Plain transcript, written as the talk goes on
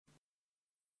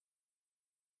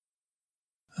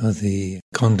the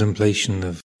contemplation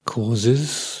of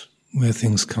causes, where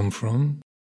things come from.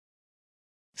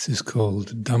 This is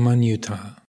called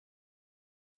Dhammanyutta.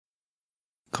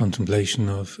 Contemplation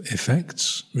of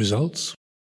effects, results,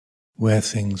 where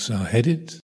things are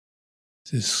headed.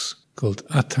 This is called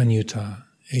Atthanyutta,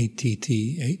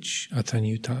 A-T-T-H,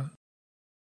 Atthanyutta.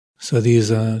 So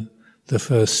these are the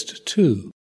first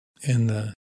two in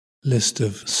the list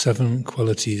of 7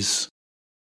 qualities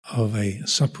of a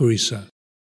Sappurisa,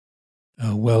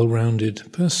 a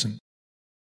well-rounded person.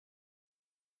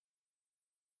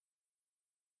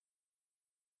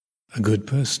 A good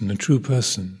person, a true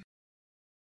person.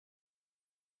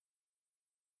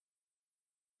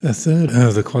 The third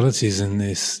of the qualities in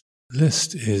this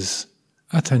list is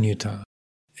Atthanyutta,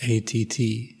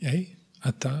 A-T-T-A,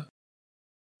 Atta,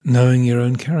 knowing your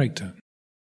own character,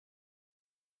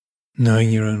 knowing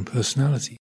your own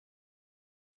personality.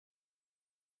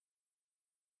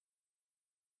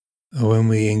 When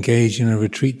we engage in a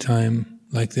retreat time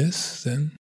like this,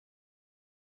 then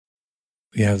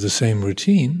we have the same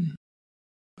routine,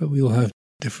 but we will have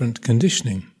different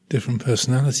conditioning, different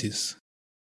personalities.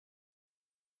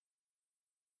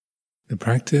 The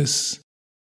practice,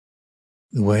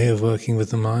 the way of working with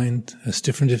the mind has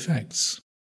different effects.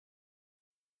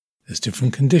 There's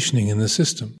different conditioning in the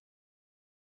system.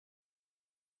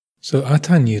 So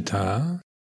Atthanyutta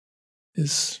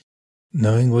is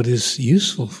knowing what is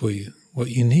useful for you, what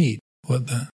you need, what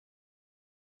the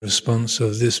response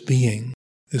of this being,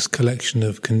 this collection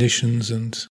of conditions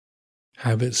and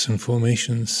habits and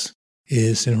formations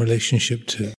is in relationship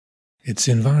to its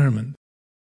environment.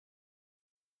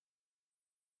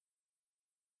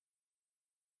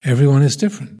 Everyone is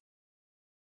different.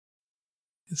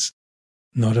 It's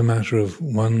not a matter of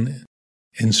one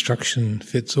instruction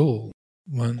fits all,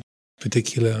 one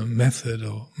particular method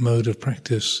or mode of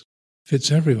practice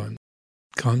fits everyone.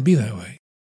 Can't be that way.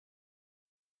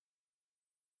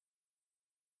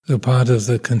 So part of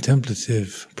the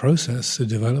contemplative process, the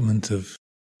development of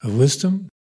wisdom,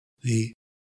 the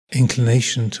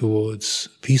inclination towards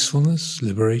peacefulness,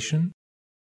 liberation,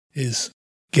 is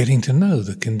getting to know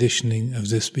the conditioning of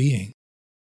this being,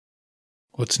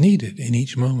 what's needed in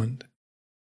each moment.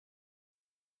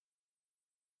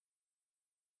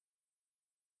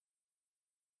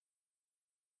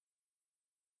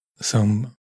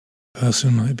 Some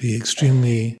person might be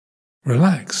extremely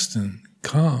relaxed and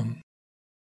calm.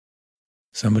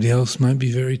 Somebody else might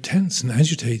be very tense and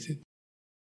agitated.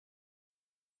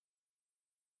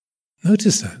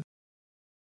 Notice that.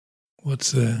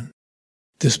 What's the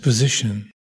disposition,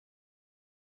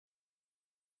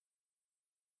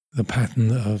 the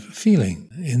pattern of feeling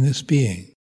in this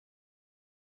being?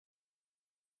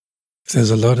 If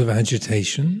there's a lot of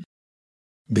agitation,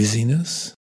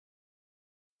 busyness,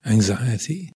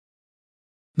 anxiety,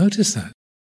 notice that.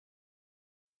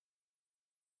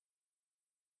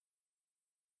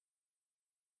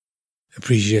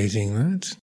 Appreciating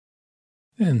that,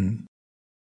 and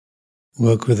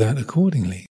work with that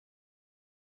accordingly.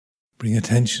 Bring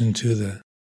attention to the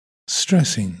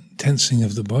stressing, tensing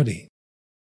of the body.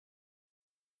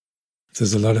 If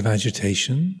there's a lot of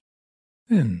agitation,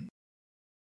 then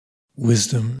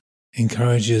wisdom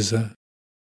encourages a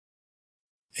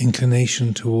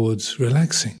inclination towards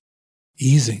relaxing,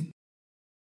 easing,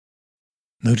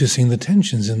 noticing the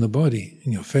tensions in the body,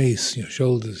 in your face, your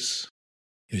shoulders,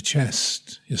 your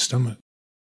chest, your stomach,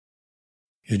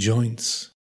 your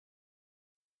joints.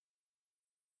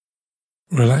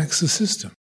 Relax the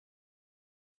system.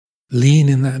 Lean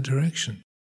in that direction.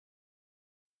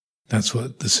 That's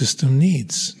what the system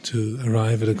needs to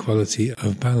arrive at a quality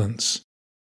of balance.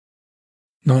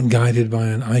 Not guided by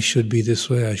an I should be this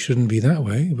way, I shouldn't be that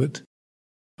way, but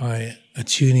by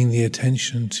attuning the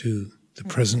attention to the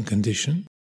present condition.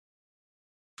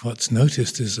 What's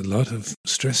noticed is a lot of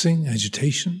stressing,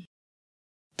 agitation,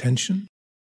 tension.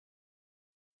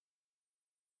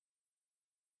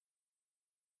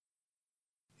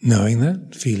 Knowing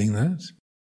that, feeling that,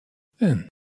 then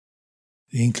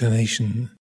the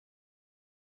inclination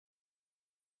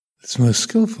that's most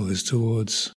skillful is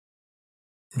towards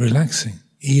relaxing,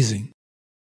 easing,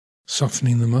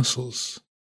 softening the muscles,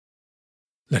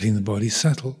 letting the body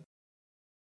settle.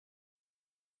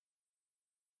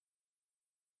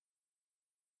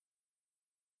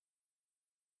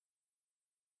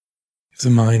 If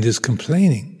the mind is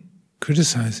complaining,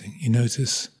 criticizing, you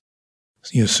notice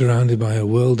you're surrounded by a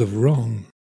world of wrong.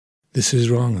 This is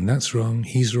wrong and that's wrong,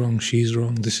 he's wrong, she's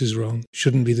wrong, this is wrong,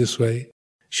 shouldn't be this way,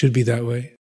 should be that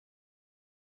way.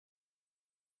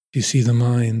 You see the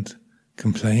mind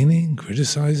complaining,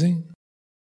 criticizing,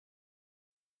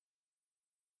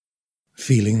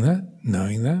 feeling that,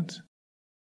 knowing that.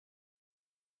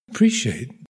 Appreciate.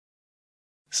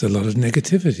 There's a lot of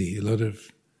negativity, a lot of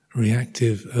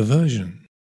reactive aversion.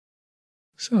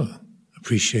 So,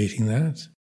 appreciating that,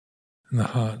 and the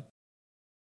heart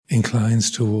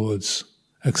inclines towards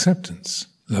acceptance,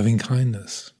 loving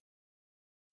kindness.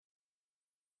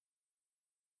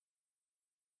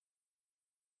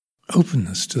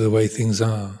 Openness to the way things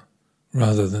are,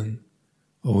 rather than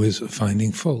always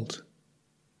finding fault.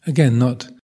 Again, not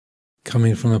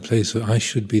coming from a place of I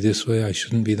should be this way, I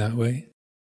shouldn't be that way.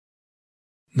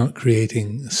 Not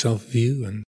creating self-view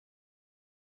and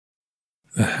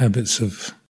the habits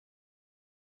of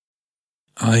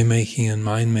I-making and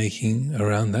mind-making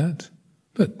around that,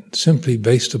 but simply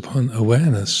based upon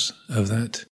awareness of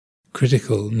that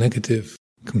critical, negative,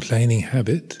 complaining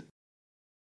habit,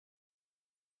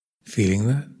 feeling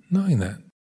that, knowing that.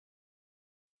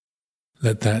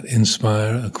 Let that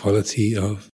inspire a quality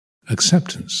of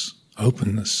acceptance,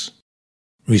 openness,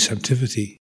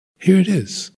 receptivity. Here it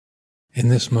is. In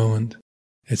this moment,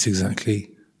 it's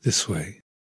exactly this way.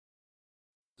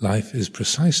 Life is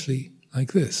precisely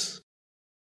like this.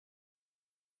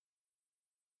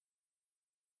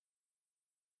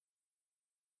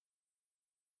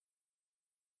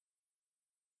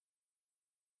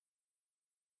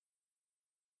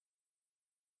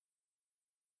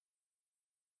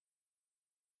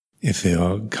 If they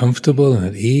are comfortable and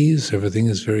at ease, everything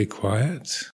is very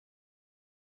quiet,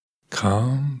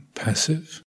 calm,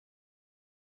 passive.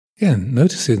 Again,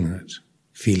 noticing that,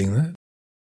 feeling that.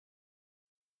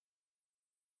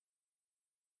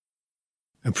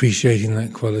 Appreciating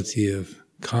that quality of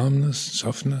calmness,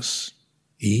 softness,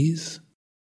 ease.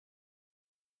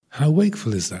 How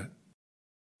wakeful is that?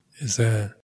 Is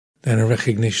there then a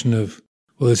recognition of,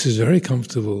 well, this is very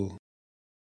comfortable,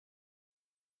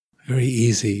 very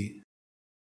easy,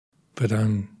 but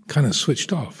I'm kind of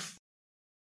switched off.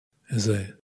 There's a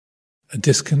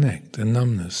disconnect, a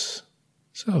numbness.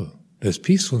 So, there's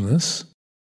peacefulness,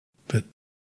 but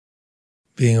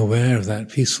being aware of that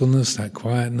peacefulness, that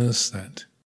quietness, that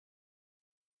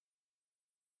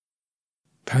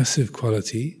passive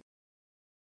quality,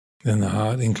 then the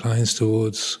heart inclines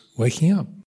towards waking up,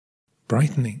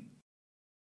 brightening,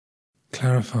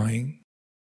 clarifying,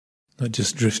 not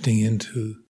just drifting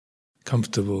into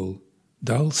comfortable,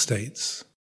 dull states,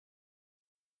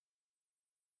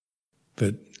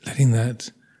 but letting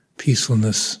that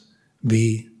peacefulness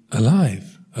be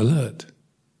alive, alert,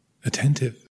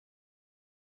 attentive.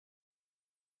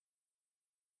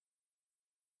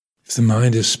 If the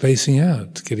mind is spacing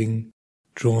out, getting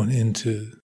drawn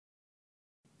into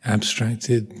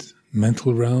abstracted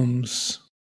mental realms,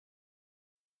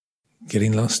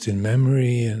 getting lost in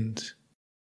memory and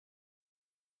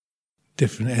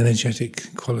different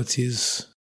energetic qualities,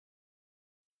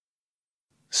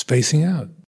 spacing out.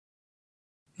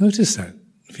 Notice that,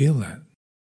 feel that.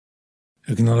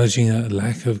 Acknowledging a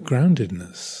lack of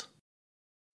groundedness.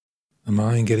 The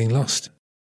mind getting lost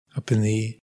up in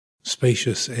the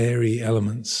spacious, airy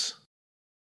elements.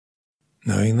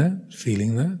 Knowing that,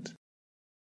 feeling that.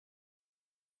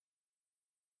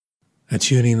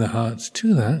 Attuning the heart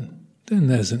to that, then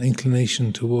there's an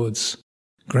inclination towards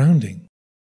grounding.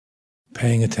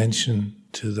 Paying attention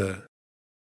to the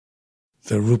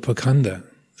rupa khanda,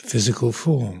 the physical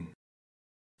form,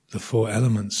 the four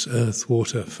elements, earth,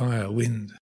 water, fire,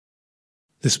 wind.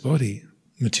 This body,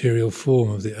 material form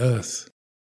of the earth,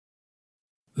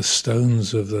 the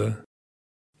stones of the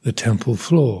temple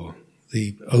floor,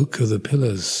 the oak of the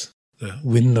pillars, the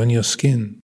wind on your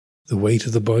skin, the weight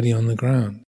of the body on the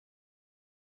ground.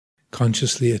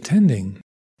 Consciously attending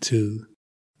to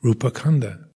rupa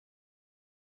khanda.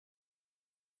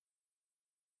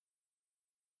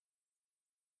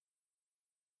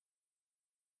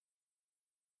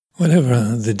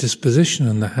 Whatever the disposition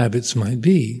and the habits might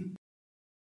be,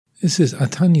 this is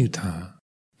atanyuta,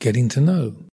 getting to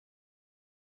know.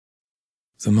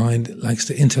 The mind likes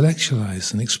to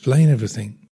intellectualize and explain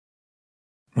everything,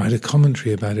 write a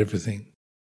commentary about everything.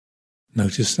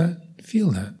 Notice that, feel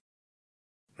that.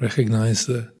 Recognize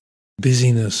the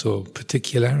busyness or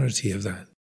particularity of that.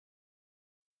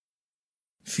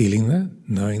 Feeling that,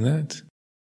 knowing that.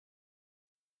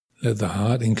 Let the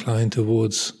heart incline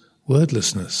towards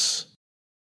wordlessness,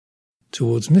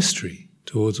 towards mystery,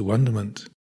 towards wonderment,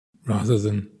 rather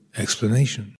than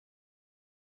explanation.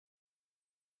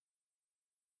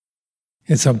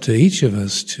 It's up to each of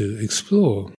us to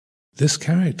explore this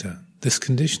character, this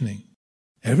conditioning.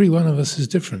 Every one of us is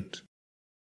different.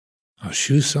 Our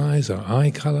shoe size, our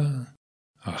eye color,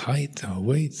 our height, our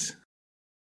weight,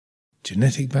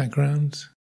 genetic background,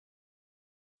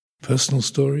 personal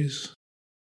stories.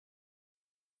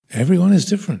 Everyone is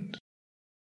different.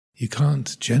 You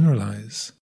can't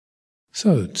generalize.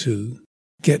 So to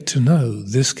get to know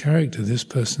this character, this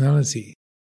personality,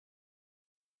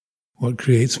 what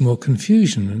creates more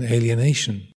confusion and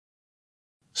alienation,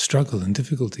 struggle and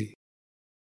difficulty?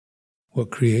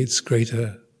 What creates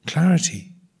greater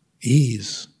clarity,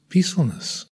 ease,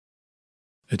 peacefulness,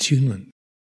 attunement?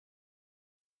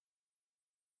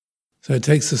 So it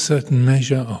takes a certain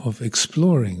measure of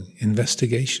exploring,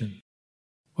 investigation.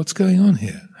 What's going on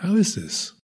here? How is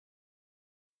this?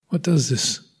 What does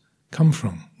this come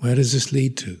from? Where does this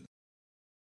lead to?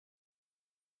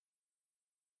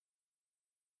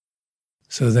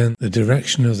 So then the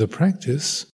direction of the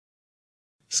practice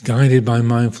is guided by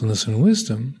mindfulness and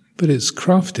wisdom, but it's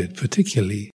crafted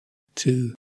particularly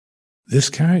to this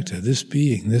character, this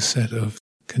being, this set of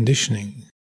conditioning,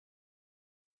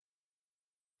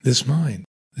 this mind,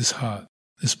 this heart,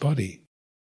 this body.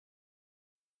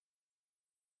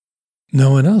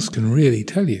 No one else can really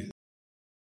tell you.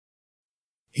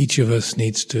 Each of us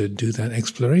needs to do that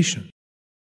exploration,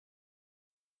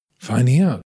 finding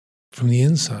out from the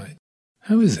inside,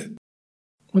 how is it?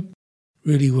 What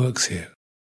really works here?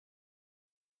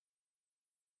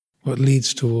 What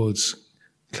leads towards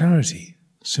clarity,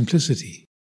 simplicity,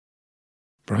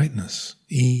 brightness,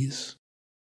 ease?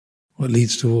 What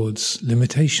leads towards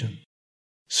limitation,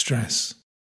 stress,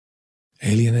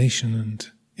 alienation and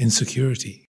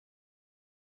insecurity?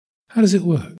 How does it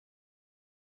work?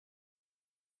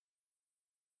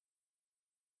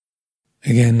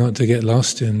 Again, not to get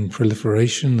lost in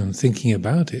proliferation and thinking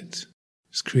about it,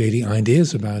 just creating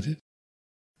ideas about it,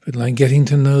 but like getting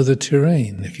to know the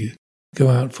terrain. If you go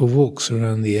out for walks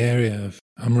around the area of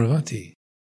Amaravati,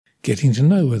 getting to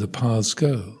know where the paths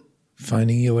go,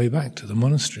 finding your way back to the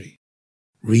monastery,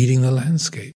 reading the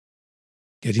landscape,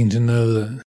 getting to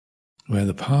know where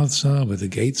the paths are, where the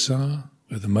gates are,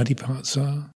 where the muddy parts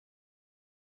are,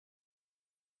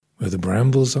 where the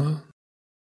brambles are.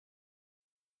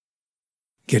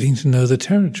 Getting to know the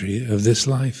territory of this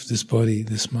life, this body,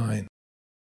 this mind.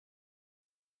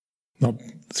 Not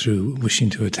through wishing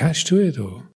to attach to it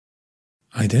or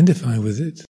identify with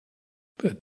it,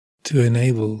 but to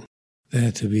enable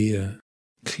there to be a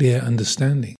clear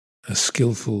understanding, a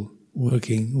skillful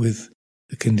working with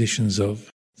the conditions of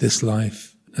this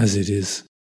life as it is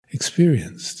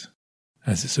experienced,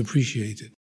 as it's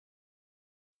appreciated.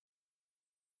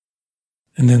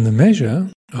 And then the measure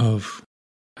of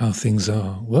how things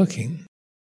are working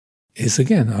is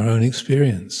again our own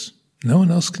experience. No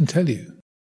one else can tell you.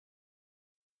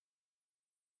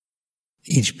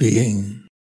 Each being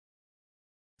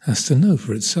has to know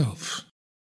for itself.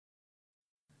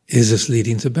 Is this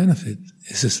leading to benefit?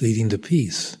 Is this leading to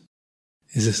peace?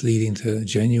 Is this leading to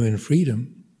genuine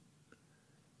freedom,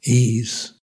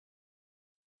 ease?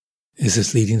 Is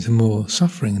this leading to more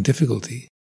suffering and difficulty?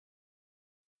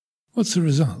 What's the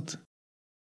result?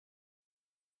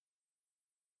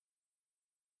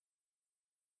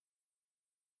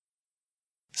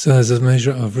 So there's a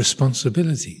measure of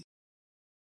responsibility,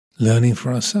 learning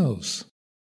for ourselves.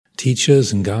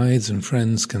 Teachers and guides and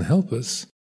friends can help us,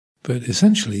 but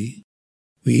essentially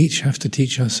we each have to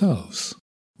teach ourselves.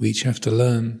 We each have to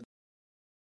learn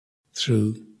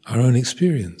through our own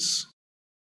experience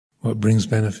what brings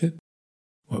benefit,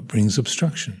 what brings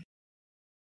obstruction,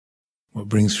 what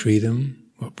brings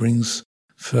freedom, what brings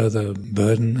further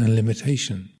burden and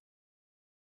limitation.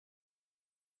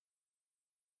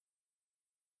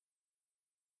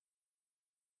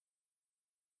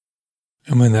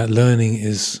 And when that learning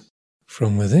is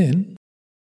from within,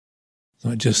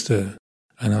 not just an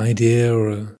idea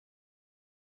or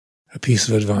a piece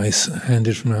of advice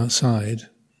handed from outside,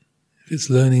 if it's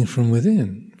learning from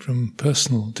within, from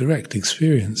personal, direct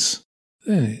experience,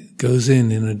 then it goes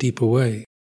in a deeper way.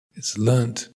 It's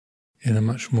learnt in a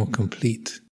much more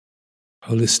complete,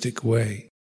 holistic way.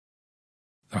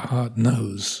 The heart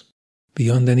knows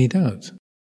beyond any doubt,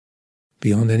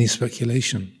 beyond any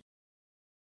speculation.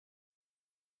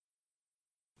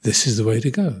 This is the way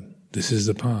to go. This is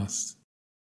the path.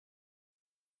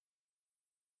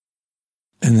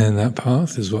 And then that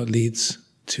path is what leads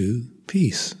to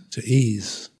peace, to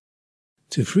ease,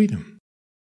 to freedom.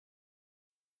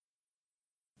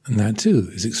 And that too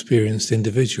is experienced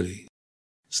individually.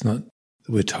 It's not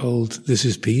that we're told this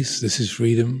is peace, this is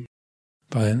freedom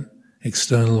by an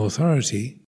external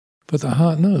authority, but the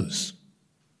heart knows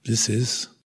this is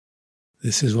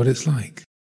what it's like.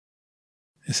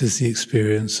 This is the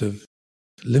experience of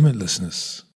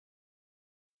limitlessness,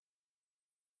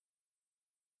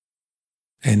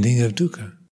 ending of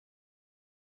dukkha,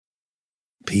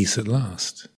 peace at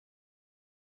last.